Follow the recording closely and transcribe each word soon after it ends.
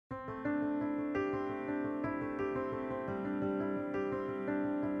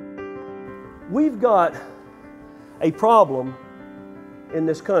We've got a problem in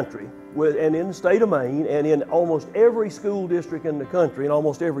this country, and in the state of Maine, and in almost every school district in the country, and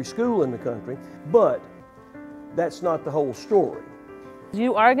almost every school in the country, but that's not the whole story.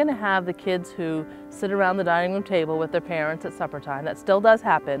 You are going to have the kids who sit around the dining room table with their parents at supper time. That still does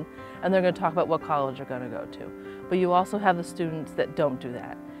happen, and they're going to talk about what college they're going to go to. But you also have the students that don't do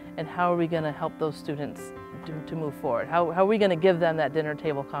that. And how are we going to help those students to move forward? How are we going to give them that dinner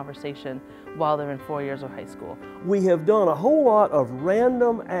table conversation while they're in 4 years of high school? We have done a whole lot of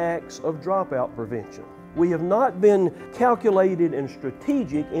random acts of dropout prevention. We have not been calculated and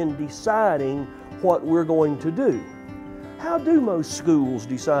strategic in deciding what we're going to do. How do most schools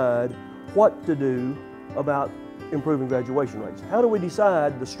decide what to do about improving graduation rates? How do we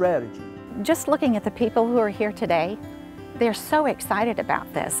decide the strategy? Just looking at the people who are here today, they're so excited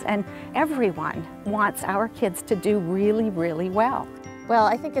about this, and everyone wants our kids to do really, really well. Well,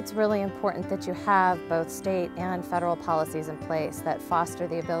 I think it's really important that you have both state and federal policies in place that foster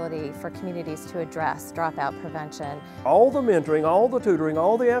the ability for communities to address dropout prevention. All the mentoring, all the tutoring,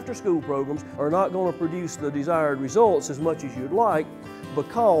 all the after-school programs are not going to produce the desired results as much as you'd like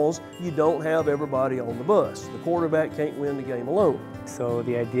because you don't have everybody on the bus. The quarterback can't win the game alone. So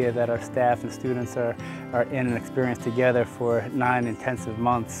the idea that our staff and students are in an experience together for 9 intensive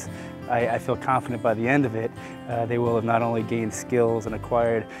months, I feel confident by the end of it, they will have not only gained skills and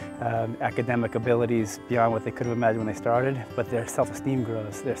acquired academic abilities beyond what they could have imagined when they started, but their self-esteem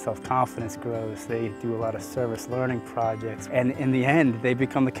grows, their self-confidence grows, they do a lot of service learning projects, and in the end, they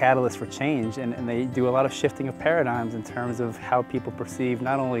become the catalyst for change, and they do a lot of shifting of paradigms in terms of how people perceive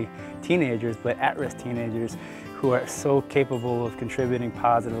not only teenagers, but at-risk teenagers who are so capable of contributing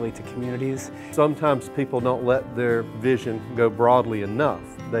positively to communities. Sometimes people don't let their vision go broadly enough.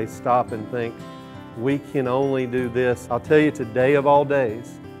 They stop and think, we can only do this. I'll tell you, today of all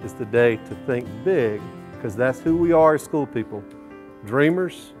days is the day to think big, because that's who we are as school people,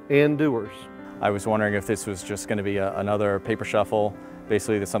 dreamers and doers. I was wondering if this was just going to be another paper shuffle,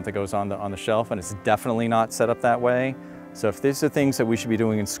 basically that something goes on the shelf, and it's definitely not set up that way. So if these are things that we should be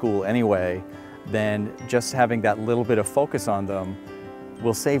doing in school anyway, then just having that little bit of focus on them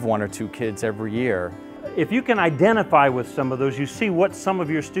will save 1 or 2 kids every year. If you can identify with some of those, you see what some of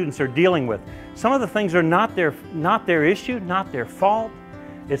your students are dealing with. Some of the things are not their issue, not their fault,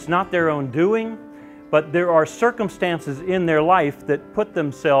 it's not their own doing, but there are circumstances in their life that put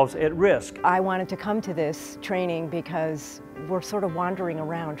themselves at risk. I wanted to come to this training because we're sort of wandering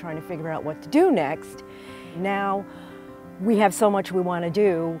around trying to figure out what to do next. Now we have so much we want to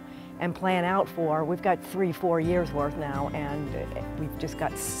do and plan out for. We've got 3-4 years worth now, and we've just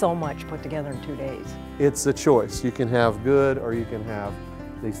got so much put together in 2 days. It's a choice. You can have good or you can have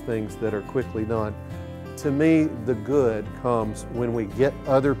these things that are quickly done. To me, the good comes when we get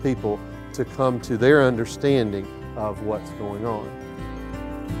other people to come to their understanding of what's going on.